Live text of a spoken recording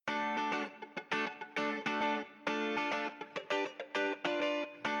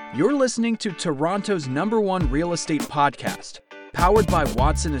You're listening to Toronto's #1 real estate podcast, powered by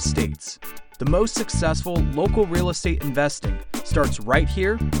Watson Estates. The most successful local real estate investing starts right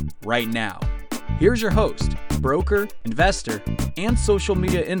here, right now. Here's your host, broker, investor, and social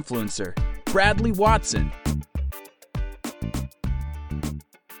media influencer, Bradley Watson.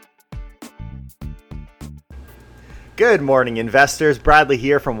 Good morning, investors. Bradley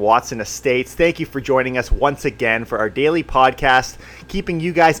here from Watson Estates. Thank you for joining us once again for our daily podcast, keeping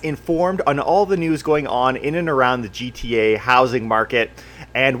you guys informed on all the news going on in and around the GTA housing market.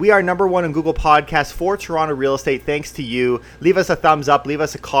 And we are #1 on Google Podcasts for Toronto real estate. Thanks to you. Leave us a thumbs up, leave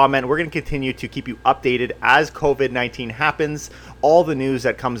us a comment. We're going to continue to keep you updated as COVID-19 happens, all the news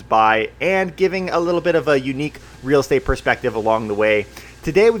that comes by, and giving a little bit of a unique real estate perspective along the way.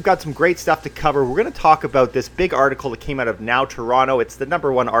 Today, we've got some great stuff to cover. We're going to talk about this big article that came out of Now Toronto. It's the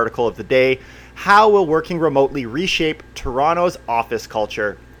 #1 article of the day. How will working remotely reshape Toronto's office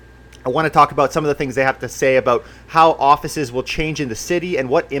culture? I want to talk about some of the things they have to say about how offices will change in the city and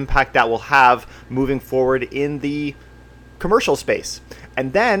what impact that will have moving forward in the commercial space.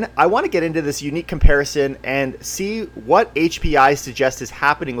 And then I want to get into this unique comparison and see what HPI suggests is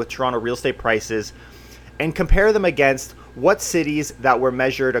happening with Toronto real estate prices and compare them against what cities that were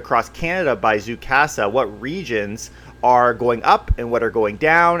measured across Canada by Zoocasa, what regions are going up and what are going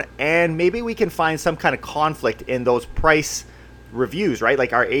down, and maybe we can find some kind of conflict in those price reviews, right?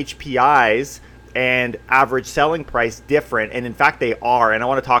 Like, are HPIs and average selling price different? And in fact, they are. And I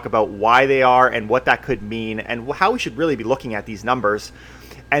want to talk about why they are and what that could mean and how we should really be looking at these numbers.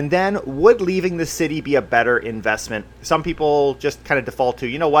 And then, would leaving the city be a better investment? Some people just kind of default to,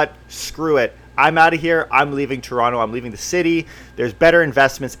 you know what, screw it. I'm out of here. I'm leaving Toronto. I'm leaving the city. There's better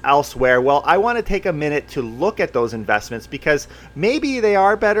investments elsewhere. Well, I want to take a minute to look at those investments because maybe they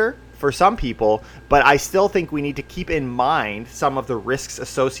are better for some people, but I still think we need to keep in mind some of the risks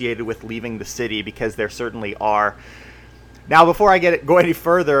associated with leaving the city because there certainly are. Now, before I go any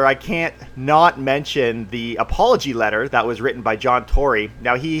further, I can't not mention the apology letter that was written by John Tory.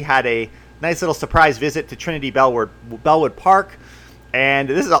 Now, he had a nice little surprise visit to Trinity Bellwood Park, and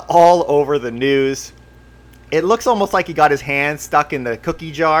this is all over the news. It looks almost like he got his hand stuck in the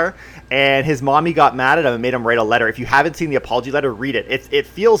cookie jar, and his mommy got mad at him and made him write a letter. If you haven't seen the apology letter, read it. It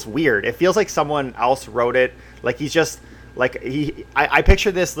feels weird. It feels like someone else wrote it. Like he's just like I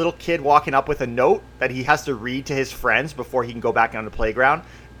picture this little kid walking up with a note that he has to read to his friends before he can go back on the playground.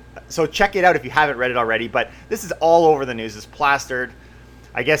 So check it out if you haven't read it already. But this is all over the news. It's plastered.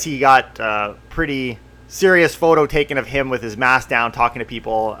 I guess he got pretty serious photo taken of him with his mask down talking to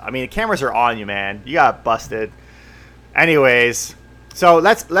people. I mean, the cameras are on you, man. You got busted. Anyways, so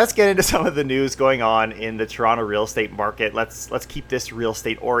let's get into some of the news going on in the Toronto real estate market. Let's keep this real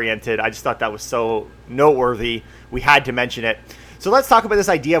estate oriented. I just thought that was so noteworthy. We had to mention it. So let's talk about this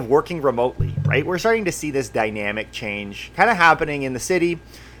idea of working remotely, right? We're starting to see this dynamic change kind of happening in the city.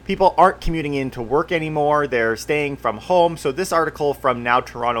 People aren't commuting into work anymore. They're staying from home. So this article from Now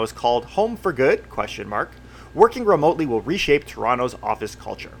Toronto is called Home for Good? Working remotely will reshape Toronto's office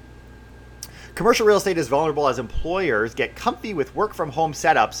culture. Commercial real estate is vulnerable as employers get comfy with work from home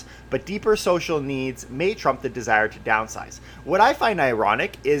setups, but deeper social needs may trump the desire to downsize. What I find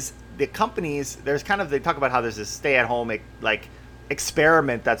ironic is the companies, they talk about how there's this stay at home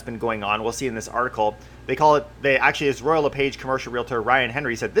experiment that's been going on. We'll see in this article. It's Royal LePage commercial realtor Ryan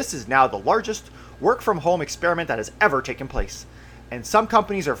Henry said this is now the largest work from home experiment that has ever taken place. And some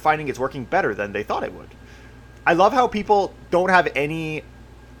companies are finding it's working better than they thought it would. I love how people don't have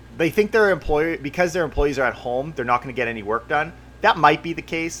they think because their employees are at home, they're not going to get any work done. That might be the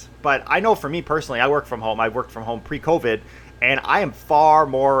case, but I know for me personally, I work from home. I worked from home pre-COVID, and I am far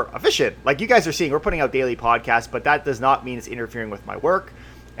more efficient. Like you guys are seeing, we're putting out daily podcasts, but that does not mean it's interfering with my work.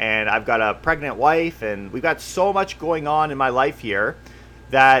 And I've got a pregnant wife, and we've got so much going on in my life here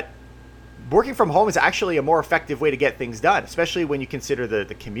that working from home is actually a more effective way to get things done, especially when you consider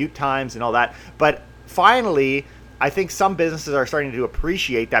the commute times and all that. But finally, I think some businesses are starting to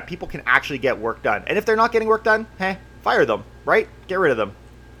appreciate that people can actually get work done. And if they're not getting work done, fire them, right? Get rid of them.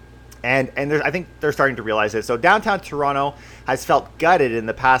 And I think they're starting to realize it. So downtown Toronto has felt gutted in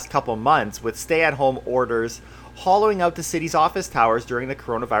the past couple months with stay-at-home orders hollowing out the city's office towers during the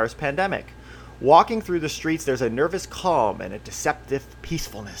coronavirus pandemic. Walking through the streets, there's a nervous calm and a deceptive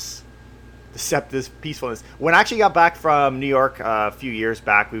peacefulness. When I actually got back from New York a few years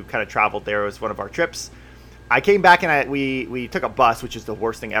back, we kind of traveled there. It was one of our trips. I came back and we took a bus, which is the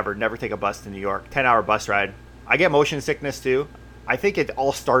worst thing ever. Never take a bus to New York. 10-hour bus ride. I get motion sickness too. I think it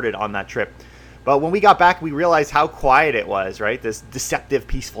all started on that trip. But when we got back, we realized how quiet it was, right? This deceptive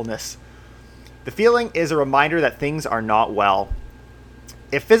peacefulness. The feeling is a reminder that things are not well.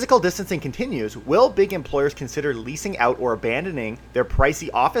 If physical distancing continues, will big employers consider leasing out or abandoning their pricey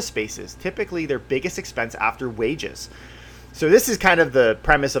office spaces, typically their biggest expense after wages? So this is kind of the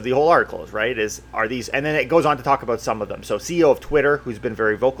premise of the whole article, right? Are these, and then it goes on to talk about some of them. So CEO of Twitter, who's been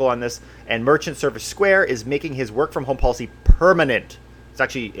very vocal on this, and Merchant Service Square is making his work from home policy permanent. It's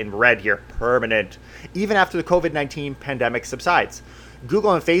actually in red here, permanent, even after the COVID-19 pandemic subsides.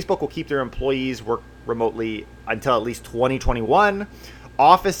 Google and Facebook will keep their employees work remotely until at least 2021.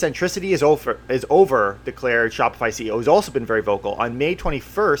 Office centricity is over, declared Shopify CEO, who's also been very vocal. On May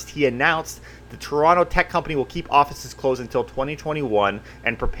 21st, he announced the Toronto tech company will keep offices closed until 2021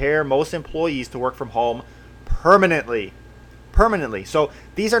 and prepare most employees to work from home permanently. So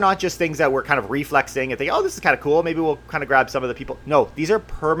these are not just things that we're kind of reflexing and think, oh, this is kind of cool, maybe we'll kind of grab some of the people. No, these are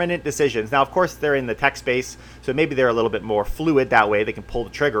permanent decisions. Now, of course, they're in the tech space, so maybe they're a little bit more fluid that way. They can pull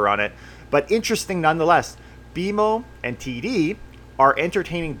the trigger on it. But interesting nonetheless. BMO and TD are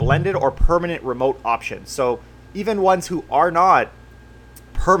entertaining blended or permanent remote options. So even ones who are not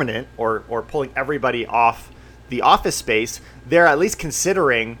permanent or pulling everybody off the office space, they're at least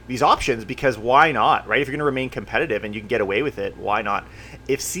considering these options, because why not, right? If you're going to remain competitive and you can get away with it, why not?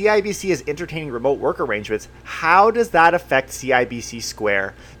 If CIBC is entertaining remote work arrangements, how does that affect CIBC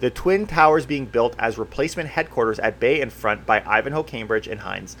Square, the twin towers being built as replacement headquarters at Bay and Front by Ivanhoe Cambridge and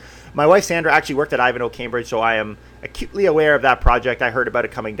Hines? My wife Sandra actually worked at Ivanhoe Cambridge, so I am acutely aware of that project. I heard about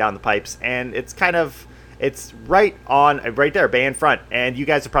it coming down the pipes, and it's right there, Bay and Front. And you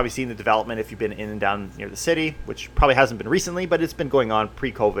guys have probably seen the development if you've been in and down near the city, which probably hasn't been recently, but it's been going on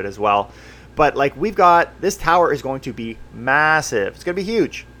pre-COVID as well. But like, this tower is going to be massive. It's going to be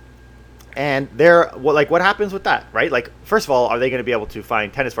huge. And what happens with that, right? Like, first of all, are they going to be able to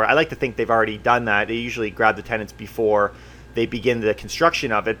find tenants for it? I like to think they've already done that. They usually grab the tenants before they begin the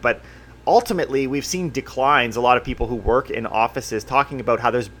construction of it. But ultimately, we've seen declines. A lot of people who work in offices talking about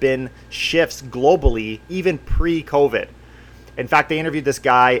how there's been shifts globally, even pre-COVID. In fact, they interviewed this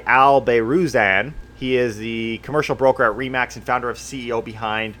guy, Al Beiruzan. He is the commercial broker at Remax and founder of CEO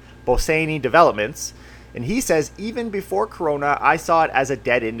behind Bosani Developments. And he says, even before Corona, I saw it as a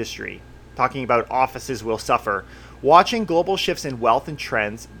dead industry, talking about offices will suffer. Watching global shifts in wealth and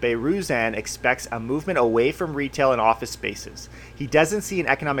trends, Beiruzan expects a movement away from retail and office spaces. He doesn't see an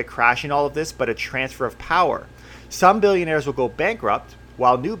economic crash in all of this, but a transfer of power. Some billionaires will go bankrupt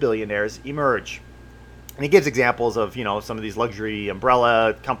while new billionaires emerge. And he gives examples of, some of these luxury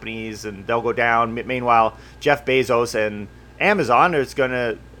umbrella companies, and they'll go down. Meanwhile, Jeff Bezos and Amazon is going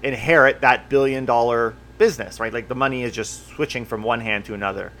to inherit that billion-dollar business, right? Like, the money is just switching from one hand to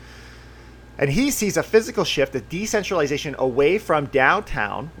another. And he sees a physical shift, a decentralization away from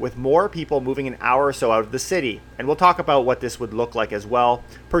downtown, with more people moving an hour or so out of the city. And we'll talk about what this would look like as well.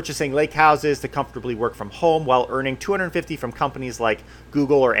 Purchasing lake houses to comfortably work from home while earning $250 from companies like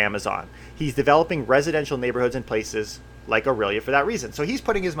Google or Amazon. He's developing residential neighborhoods in places like Orillia for that reason. So he's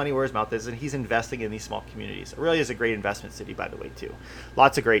putting his money where his mouth is, and he's investing in these small communities. Orillia is a great investment city, by the way, too.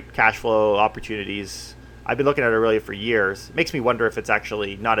 Lots of great cash flow opportunities. I've been looking at Orillia for years. It makes me wonder if it's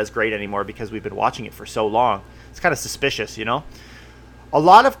actually not as great anymore because we've been watching it for so long. It's kind of suspicious, A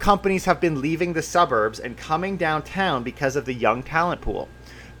lot of companies have been leaving the suburbs and coming downtown because of the young talent pool.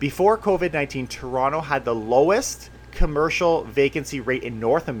 Before COVID-19, Toronto had the lowest commercial vacancy rate in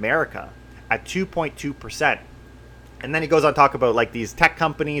North America at 2.2%. And then he goes on to talk about like these tech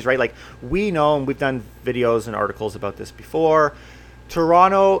companies, right? Like, we know, and we've done videos and articles about this before,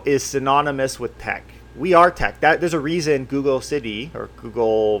 Toronto is synonymous with tech. We are tech. There's a reason Google City, or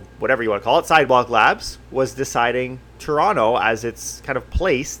Google, whatever you want to call it, Sidewalk Labs, was deciding Toronto as its kind of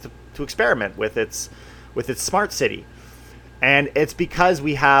place to experiment with its smart city. And it's because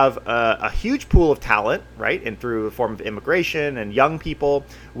we have a huge pool of talent, right? And through a form of immigration and young people.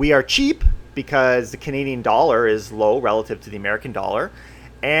 We are cheap because the Canadian dollar is low relative to the American dollar.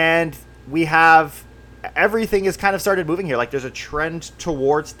 And we have, everything has kind of started moving here. Like, there's a trend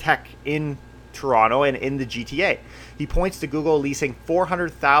towards tech in Toronto and in the GTA. He points to Google leasing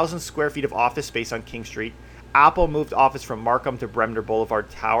 400,000 square feet of office space on King Street. Apple moved office from Markham to Bremner Boulevard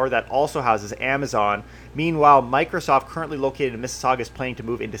Tower that also houses Amazon. Meanwhile, Microsoft, currently located in Mississauga, is planning to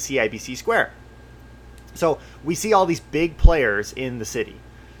move into CIBC Square. So we see all these big players in the city.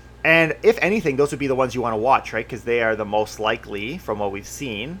 And if anything, those would be the ones you want to watch, right? Because they are the most likely, from what we've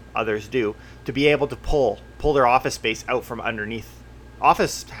seen, others do, to be able to pull their office space out from underneath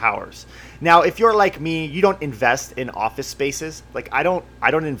office towers. Now, if you're like me, you don't invest in office spaces. Like, I don't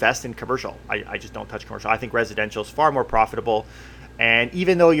invest in commercial. I just don't touch commercial. I think residential is far more profitable. And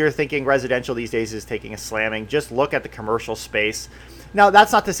even though you're thinking residential these days is taking a slamming, just look at the commercial space. Now,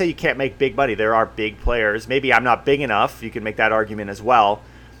 that's not to say you can't make big money. There are big players. Maybe I'm not big enough. You can make that argument as well.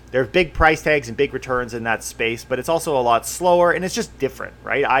 There are big price tags and big returns in that space, but it's also a lot slower, and it's just different,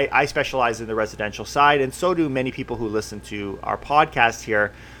 right? I specialize in the residential side, and so do many people who listen to our podcast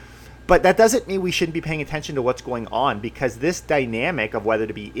here. But that doesn't mean we shouldn't be paying attention to what's going on, because this dynamic of whether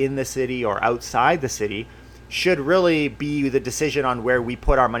to be in the city or outside the city should really be the decision on where we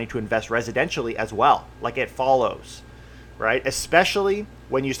put our money to invest residentially as well. Like it follows, right? Especially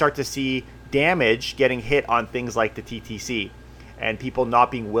when you start to see damage getting hit on things like the TTC and people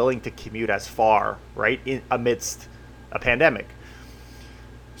not being willing to commute as far, right, amidst a pandemic.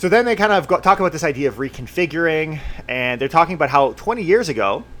 So then they kind of talk about this idea of reconfiguring, and they're talking about how 20 years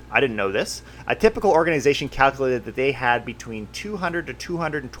ago, I didn't know this, a typical organization calculated that they had between 200 to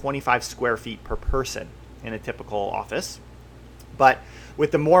 225 square feet per person in a typical office. But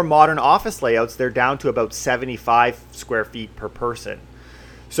with the more modern office layouts, they're down to about 75 square feet per person.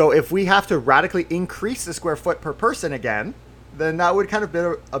 So if we have to radically increase the square foot per person again, then that would kind of be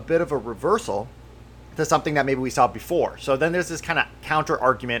a bit of a reversal to something that maybe we saw before. So then there's this kind of counter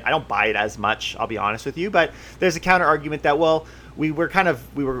argument. I don't buy it as much, I'll be honest with you, but there's a counter argument that, well, we were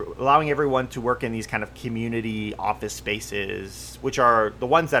allowing everyone to work in these kind of community office spaces, which are the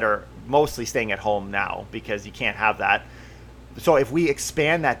ones that are mostly staying at home now, because you can't have that. So if we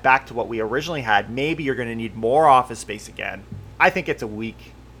expand that back to what we originally had, maybe you're going to need more office space again. I think it's a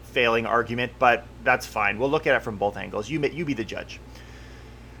weak, failing argument, but that's fine. We'll look at it from both angles. You be the judge.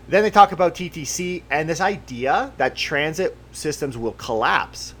 Then they talk about TTC and this idea that transit systems will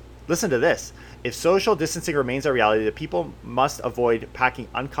collapse. Listen to this. If social distancing remains a reality, the people must avoid packing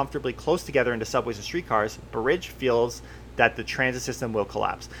uncomfortably close together into subways and streetcars. Burridge feels that the transit system will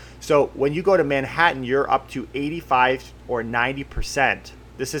collapse. So when you go to Manhattan, you're up to 85 or 90%.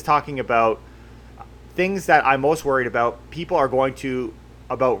 This is talking about things that I'm most worried about. People are going to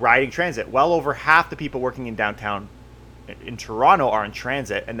about riding transit. Well over half the people working in downtown in Toronto are in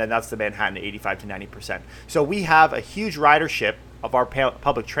transit, and then that's the Manhattan 85 to 90%. So we have a huge ridership of our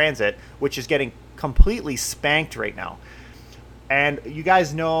public transit, which is getting completely spanked right now. And you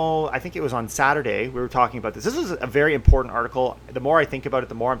guys know, I think it was on Saturday, we were talking about this. This is a very important article. The more I think about it,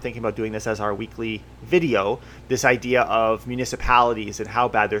 the more I'm thinking about doing this as our weekly video, this idea of municipalities and how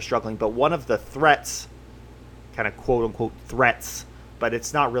bad they're struggling. But one of the threats, kind of quote unquote threats, but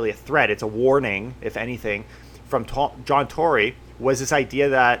it's not really a threat, it's a warning, if anything, from John Tory, was this idea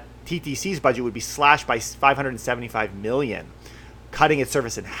that TTC's budget would be slashed by $575 million, cutting its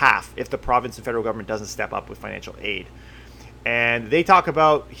service in half if the province and federal government doesn't step up with financial aid. And they talk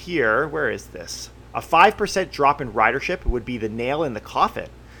about here, where is this? A 5% drop in ridership would be the nail in the coffin,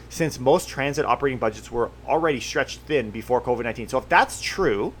 since most transit operating budgets were already stretched thin before COVID-19. So if that's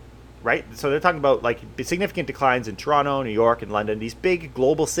true, right? So they're talking about like significant declines in Toronto, New York, and London, these big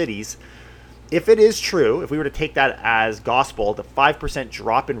global cities. If it is true, if we were to take that as gospel, the 5%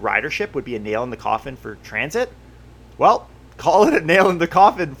 drop in ridership would be a nail in the coffin for transit. Well, call it a nail in the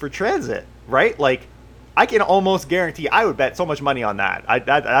coffin for transit, right? Like, I can almost guarantee, I would bet so much money on that.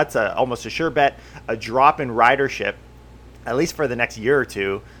 That's almost a sure bet. A drop in ridership, at least for the next year or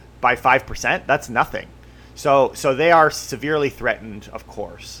two, by 5%, that's nothing. So they are severely threatened, of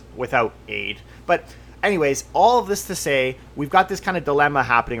course, without aid. But anyways, all of this to say, we've got this kind of dilemma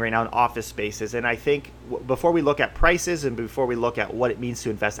happening right now in office spaces. And I think before we look at prices and before we look at what it means to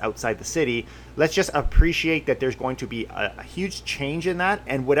invest outside the city, let's just appreciate that there's going to be a huge change in that.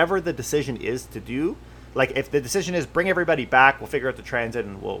 And whatever the decision is to do, like if the decision is bring everybody back, we'll figure out the transit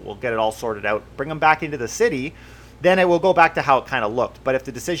and we'll get it all sorted out, bring them back into the city, then it will go back to how it kind of looked. But if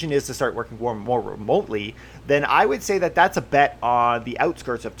the decision is to start working more remotely, then I would say that that's a bet on the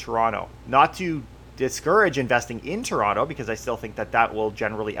outskirts of Toronto. Not to discourage investing in Toronto, because I still think that will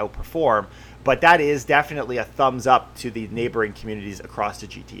generally outperform, but that is definitely a thumbs up to the neighboring communities across the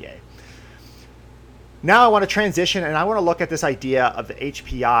GTA. Now I want to transition and I want to look at this idea of the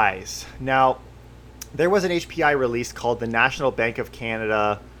HPIs. Now, there was an HPI release called the National Bank of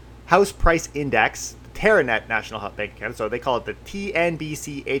Canada House Price Index, Terranet National Bank of Canada, so they call it the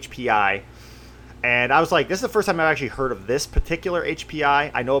TNBC HPI. And I was like, this is the first time I've actually heard of this particular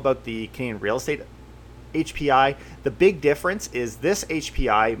HPI. I know about the Canadian Real Estate HPI. The big difference is this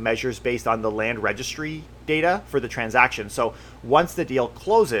HPI measures based on the land registry data for the transaction. So once the deal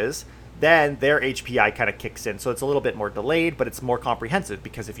closes, then their HPI kind of kicks in. So it's a little bit more delayed, but it's more comprehensive,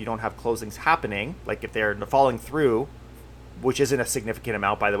 because if you don't have closings happening, like if they're falling through, which isn't a significant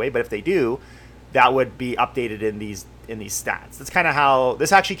amount, by the way, but if they do, that would be updated in these stats. That's kind of how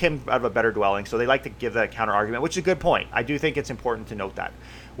this actually came out of a Better Dwelling. So they like to give that counter argument, which is a good point. I do think it's important to note that.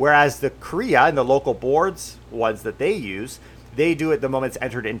 Whereas the CREA and the local boards ones that they use They do it the moment it's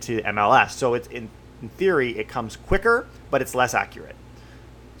entered into MLS. So it's in theory, it comes quicker, but it's less accurate.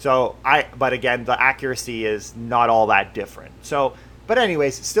 But again, the accuracy is not all that different. But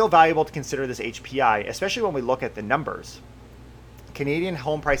anyways, still valuable to consider this HPI, especially when we look at the numbers. Canadian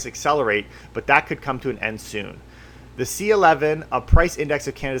home prices accelerate, but that could come to an end soon. The C11, a price index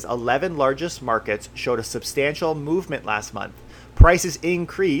of Canada's 11 largest markets, showed a substantial movement last month. Prices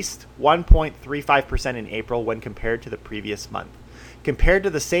increased 1.35% in April when compared to the previous month. Compared to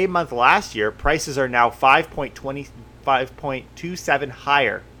the same month last year, prices are now 5.27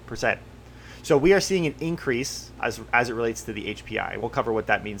 higher percent. So we are seeing an increase as it relates to the HPI. We'll cover what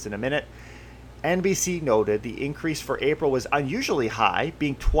that means in a minute. NBC noted the increase for April was unusually high,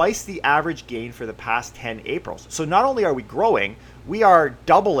 being twice the average gain for the past 10 Aprils. So not only are we growing, we are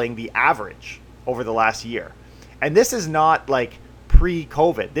doubling the average over the last year. And this is not like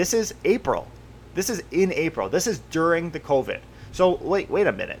pre-COVID. This is April. This is in April. This is during the COVID. So wait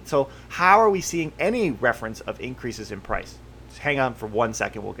a minute. So how are we seeing any reference of increases in price? Just hang on for 1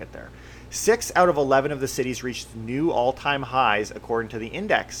 second. We'll get there. 6 out of 11 of the cities reached new all-time highs according to the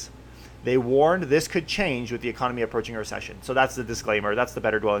index. They warned this could change with the economy approaching a recession. So that's the disclaimer. That's the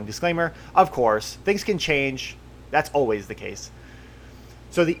better dwelling disclaimer. Of course, things can change. That's always the case.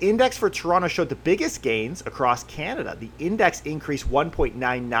 So the index for Toronto showed the biggest gains across Canada. The index increased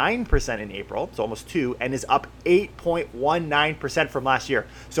 1.99% in April, so almost 2, and is up 8.19% from last year.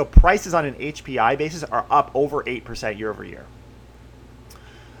 So prices on an HPI basis are up over 8% year over year.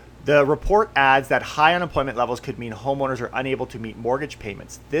 The report adds that high unemployment levels could mean homeowners are unable to meet mortgage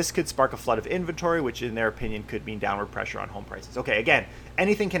payments. This could spark a flood of inventory, which in their opinion could mean downward pressure on home prices. Okay, again,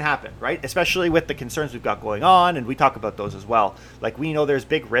 anything can happen, right? Especially with the concerns we've got going on, and we talk about those as well. Like, we know there's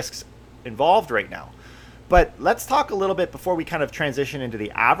big risks involved right now. But let's talk a little bit before we kind of transition into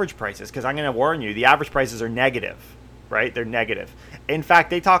the average prices, because I'm going to warn you, the average prices are negative, right? They're negative. In fact,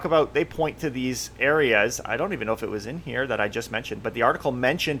 they point to these areas. I don't even know if it was in here that I just mentioned, but the article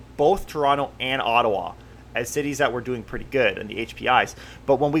mentioned both Toronto and Ottawa as cities that were doing pretty good in the HPIs.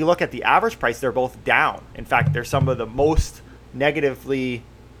 But when we look at the average price, they're both down. In fact, they're some of the most negatively,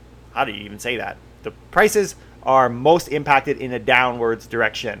 how do you even say that? The prices are most impacted in a downwards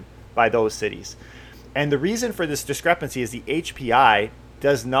direction by those cities. And the reason for this discrepancy is the HPI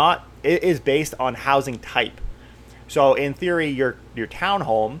it is based on housing type. So in theory, your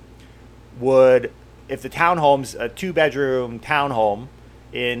townhome would, if the townhome's a 2-bedroom townhome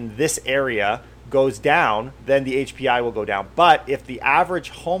in this area goes down, then the HPI will go down. But if the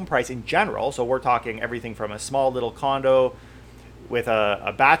average home price in general, so we're talking everything from a small little condo with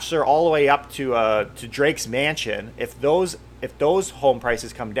a bachelor all the way up to Drake's mansion, if those home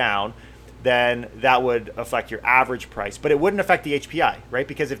prices come down, then that would affect your average price. But it wouldn't affect the HPI, right?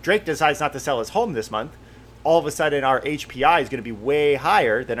 Because if Drake decides not to sell his home this month, all of a sudden our HPI is going to be way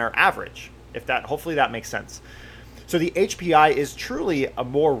higher than our average. Hopefully that makes sense. So the HPI is truly a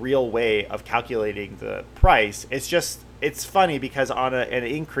more real way of calculating the price. It's funny because on an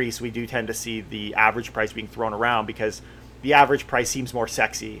increase, we do tend to see the average price being thrown around because the average price seems more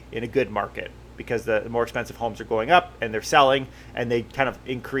sexy in a good market because the more expensive homes are going up and they're selling and they kind of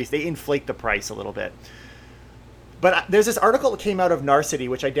inflate the price a little bit. But there's this article that came out of Narcity,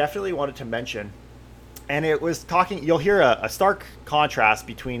 which I definitely wanted to mention. And it was you'll hear a stark contrast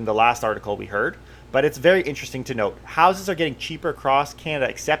between the last article we heard, but it's very interesting to note. Houses are getting cheaper across Canada,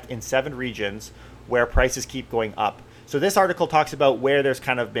 except in 7 regions where prices keep going up. So this article talks about where there's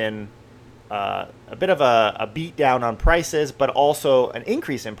kind of been a bit of a beat down on prices, but also an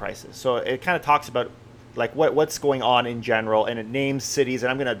increase in prices. So it kind of talks about like what's going on in general, and it names cities.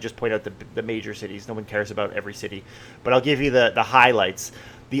 And I'm going to just point out the major cities. No one cares about every city, but I'll give you the highlights.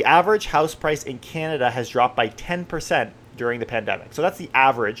 The average house price in Canada has dropped by 10% during the pandemic. So that's the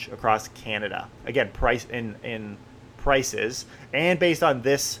average across Canada. Again, price in prices. And based on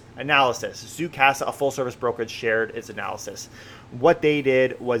this analysis, Zoocasa, a full-service brokerage, shared its analysis. What they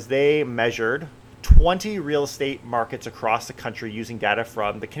did was they measured 20 real estate markets across the country using data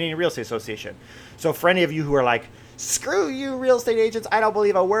from the Canadian Real Estate Association. So for any of you who are like, screw you real estate agents, I don't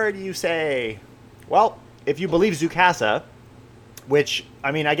believe a word you say. Well, if you believe Zoocasa, which,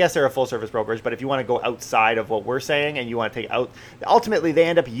 I mean, I guess they're a full-service brokerage, but if you want to go outside of what we're saying and you want to take out, ultimately they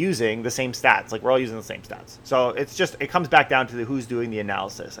end up using the same stats. Like, we're all using the same stats. So it comes back down to who's doing the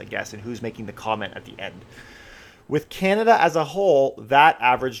analysis, I guess, and who's making the comment at the end. With Canada as a whole, that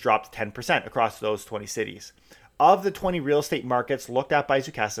average dropped 10% across those 20 cities. Of the 20 real estate markets looked at by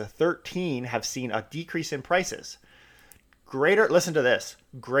Zoocasa, 13 have seen a decrease in prices. Listen to this,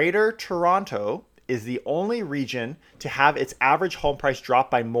 Greater Toronto is the only region to have its average home price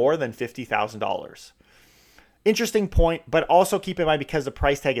drop by more than $50,000. Interesting point, but also keep in mind because the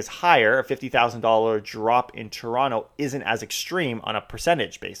price tag is higher, a $50,000 drop in Toronto isn't as extreme on a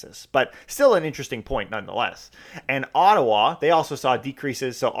percentage basis, but still an interesting point nonetheless. And Ottawa, they also saw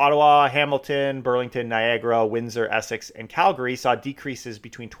decreases. So Ottawa, Hamilton, Burlington, Niagara, Windsor, Essex, and Calgary saw decreases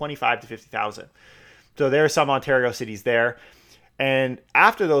between 25 to 50,000. So there are some Ontario cities there. And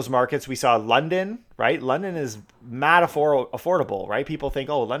after those markets, we saw London, right? London is mad affordable, right? People think,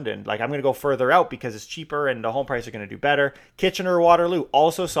 oh, London, like I'm going to go further out because it's cheaper and the home prices are going to do better. Kitchener, Waterloo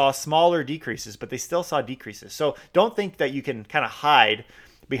also saw smaller decreases, but they still saw decreases. So don't think that you can kind of hide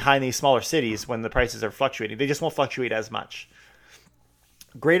behind these smaller cities when the prices are fluctuating. They just won't fluctuate as much.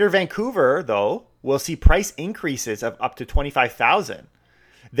 Greater Vancouver, though, will see price increases of up to 25,000.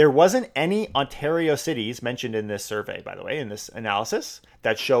 There wasn't any Ontario cities mentioned in this survey, by the way, in this analysis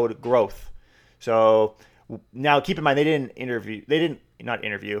that showed growth. So now keep in mind, not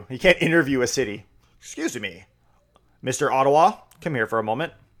interview. You can't interview a city. Excuse me. Mr. Ottawa, come here for a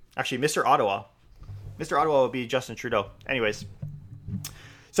moment. Actually, Mr. Ottawa will be Justin Trudeau. Anyways,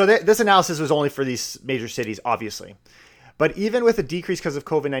 so this analysis was only for these major cities, obviously. But even with a decrease because of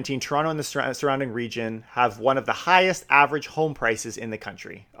COVID-19, Toronto and the surrounding region have one of the highest average home prices in the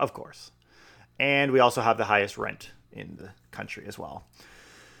country, of course. And we also have the highest rent in the country as well.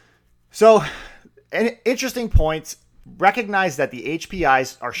 So, an interesting point, recognize that the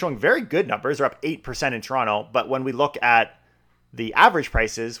HPIs are showing very good numbers. They're up 8% in Toronto. But when we look at the average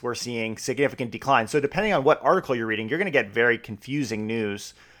prices, we're seeing significant decline. So depending on what article you're reading, you're going to get very confusing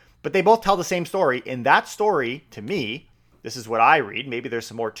news. But they both tell the same story. In that story, to me, this is what I read. Maybe there's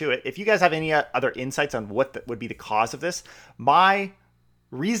some more to it. If you guys have any other insights on what would be the cause of this, my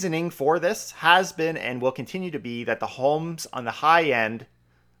reasoning for this has been and will continue to be that the homes on the high end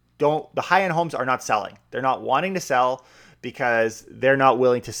the high-end homes are not selling. They're not wanting to sell because they're not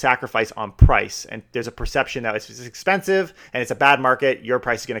willing to sacrifice on price. And there's a perception that it's expensive and it's a bad market. Your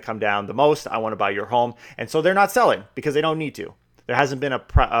price is going to come down the most. I want to buy your home. And so they're not selling because they don't need to. There hasn't been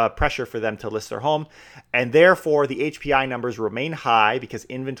a pressure for them to list their home. And therefore, the HPI numbers remain high because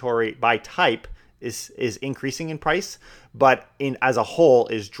inventory by type is increasing in price, but as a whole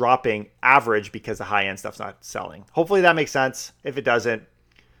is dropping average because the high-end stuff's not selling. Hopefully that makes sense. If it doesn't,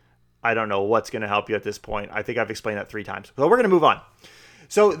 I don't know what's going to help you at this point. I think I've explained that 3 times. So we're going to move on.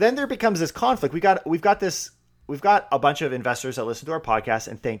 So then there becomes this conflict. We've got a bunch of investors that listen to our podcast,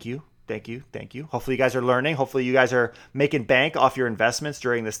 and thank you. Hopefully you guys are learning. Hopefully you guys are making bank off your investments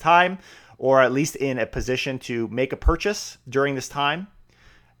during this time, or at least in a position to make a purchase during this time.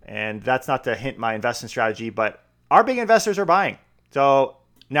 And that's not to hint my investment strategy, but our big investors are buying. So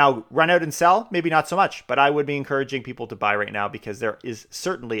now run out and sell, maybe not so much, but I would be encouraging people to buy right now because there is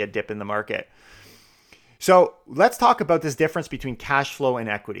certainly a dip in the market. So let's talk about this difference between cash flow and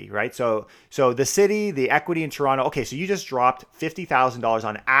equity, right? So the city, the equity in Toronto, okay, so you just dropped $50,000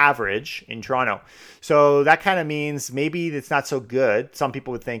 on average in Toronto. So that kind of means maybe it's not so good. Some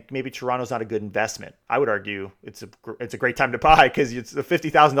people would think maybe Toronto's not a good investment. I would argue it's a great time to buy because it's a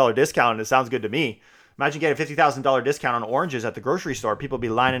 $50,000 discount and it sounds good to me. Imagine getting a $50,000 discount on oranges at the grocery store. People would be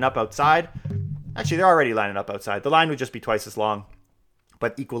lining up outside. Actually, they're already lining up outside. The line would just be twice as long,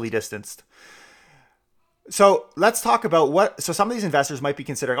 but equally distanced. So let's talk about so some of these investors might be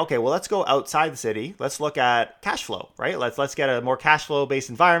considering, okay, well, let's go outside the city. Let's look at cash flow, right? Let's get a more cash flow based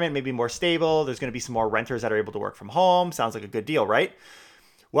environment, maybe more stable. There's going to be some more renters that are able to work from home. Sounds like a good deal, right?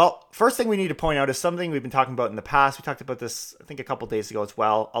 Well, first thing we need to point out is something we've been talking about in the past. We talked about this, I think, a couple days ago as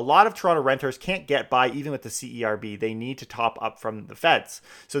well. A lot of Toronto renters can't get by even with the CERB. They need to top up from the feds.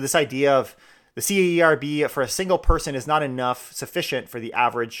 So this idea of the CERB for a single person is not sufficient for the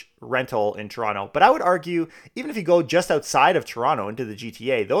average rental in Toronto. But I would argue, even if you go just outside of Toronto into the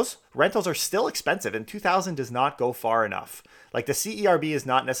GTA, those rentals are still expensive, and $2,000 does not go far enough. Like the CERB is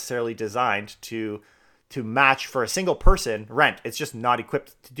not necessarily designed to match for a single person rent. It's just not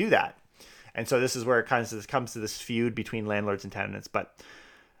equipped to do that. And so this is where it comes to this feud between landlords and tenants. But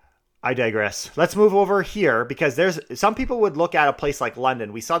I digress. Let's move over here because there's some people would look at a place like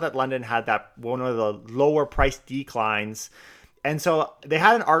London. We saw that London had that one of the lower price declines. And so they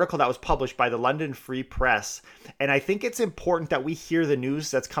had an article that was published by the London Free Press. And I think it's important that we hear the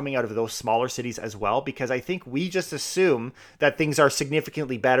news that's coming out of those smaller cities as well, because I think we just assume that things are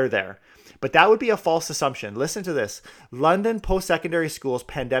significantly better there. But that would be a false assumption. Listen to this. London post-secondary schools'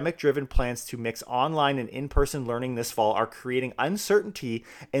 pandemic-driven plans to mix online and in-person learning this fall are creating uncertainty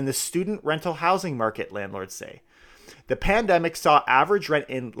in the student rental housing market, landlords say. The pandemic saw average rent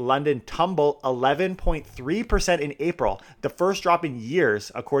in London tumble 11.3% in April, the first drop in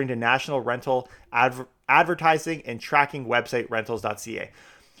years, according to national rental advertising and tracking website rentals.ca.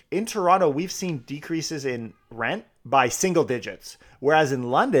 in Toronto, we've seen decreases in rent by single digits, whereas in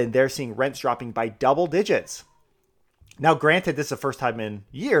London, they're seeing rents dropping by double digits. Now, granted, this is the first time in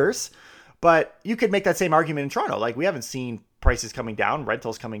years, but you could make that same argument in Toronto. Like, we haven't seen prices coming down,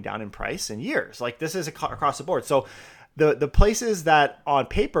 rentals coming down in price in years. Like, this is across the board. So the places that on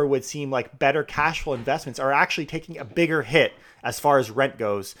paper would seem like better cash flow investments are actually taking a bigger hit as far as rent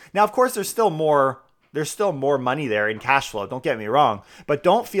goes. Now, of course, there's still more money there in cash flow. Don't get me wrong, but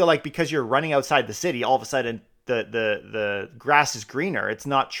don't feel like because you're running outside the city, all of a sudden the grass is greener. It's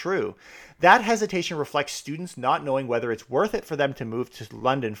not true. That hesitation reflects students not knowing whether it's worth it for them to move to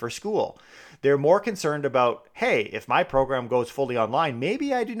London for school. They're more concerned about, hey, if my program goes fully online,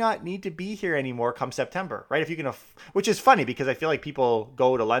 maybe I do not need to be here anymore come September, right? If you can, which is funny because I feel like people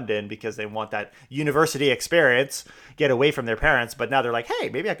go to London because they want that university experience, get away from their parents, but now they're like, hey,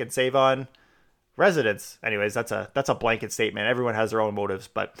 maybe I can save on residence. Anyways, that's a blanket statement. Everyone has their own motives,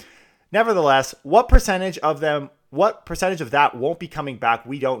 but nevertheless, what percentage of that won't be coming back?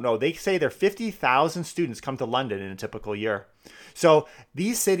 We don't know. They say there are 50,000 students come to London in a typical year. So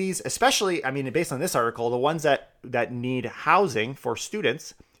these cities, especially, I mean, based on this article, the ones that need housing for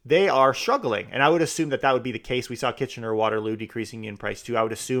students, they are struggling. And I would assume that would be the case. We saw Kitchener-Waterloo decreasing in price too. I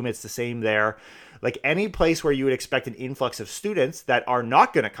would assume it's the same there. Like any place where you would expect an influx of students that are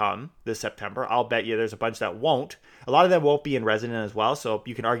not going to come this September, I'll bet you there's a bunch that won't. A lot of them won't be in resident as well. So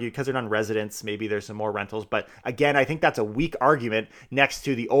you can argue because they're not residents, maybe there's some more rentals. But again, I think that's a weak argument next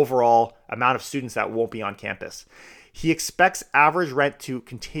to the overall amount of students that won't be on campus. He expects average rent to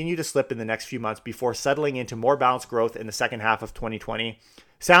continue to slip in the next few months before settling into more balanced growth in the second half of 2020.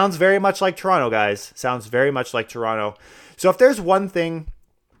 Sounds very much like Toronto, guys. Sounds very much like Toronto. So if there's one thing,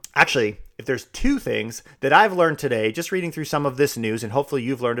 actually, if there's two things that I've learned today, just reading through some of this news, and hopefully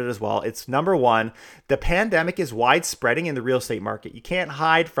you've learned it as well, it's number one, the pandemic is widespreading in the real estate market. You can't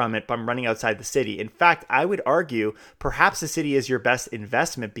hide from it by running outside the city. In fact, I would argue perhaps the city is your best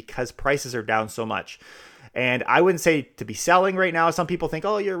investment because prices are down so much. And I wouldn't say to be selling right now. Some people think,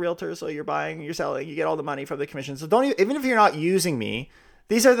 oh, you're a realtor, so you're buying, you're selling, you get all the money from the commission. So even if you're not using me,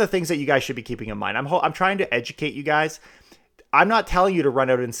 these are the things that you guys should be keeping in mind. I'm trying to educate you guys. I'm not telling you to run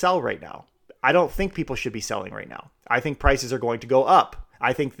out and sell right now. I don't think people should be selling right now. I think prices are going to go up.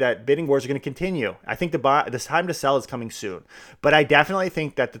 I think that bidding wars are going to continue. I think the time to sell is coming soon. But I definitely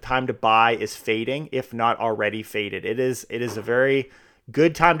think that the time to buy is fading, if not already faded. It is a very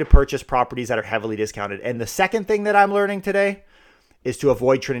good time to purchase properties that are heavily discounted. And the second thing that I'm learning today is to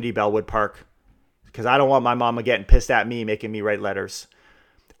avoid Trinity Bellwood Park because I don't want my mama getting pissed at me, making me write letters.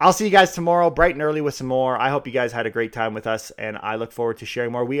 I'll see you guys tomorrow, bright and early with some more. I hope you guys had a great time with us, and I look forward to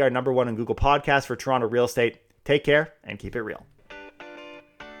sharing more. We are number one on Google Podcasts for Toronto real estate. Take care and keep it real.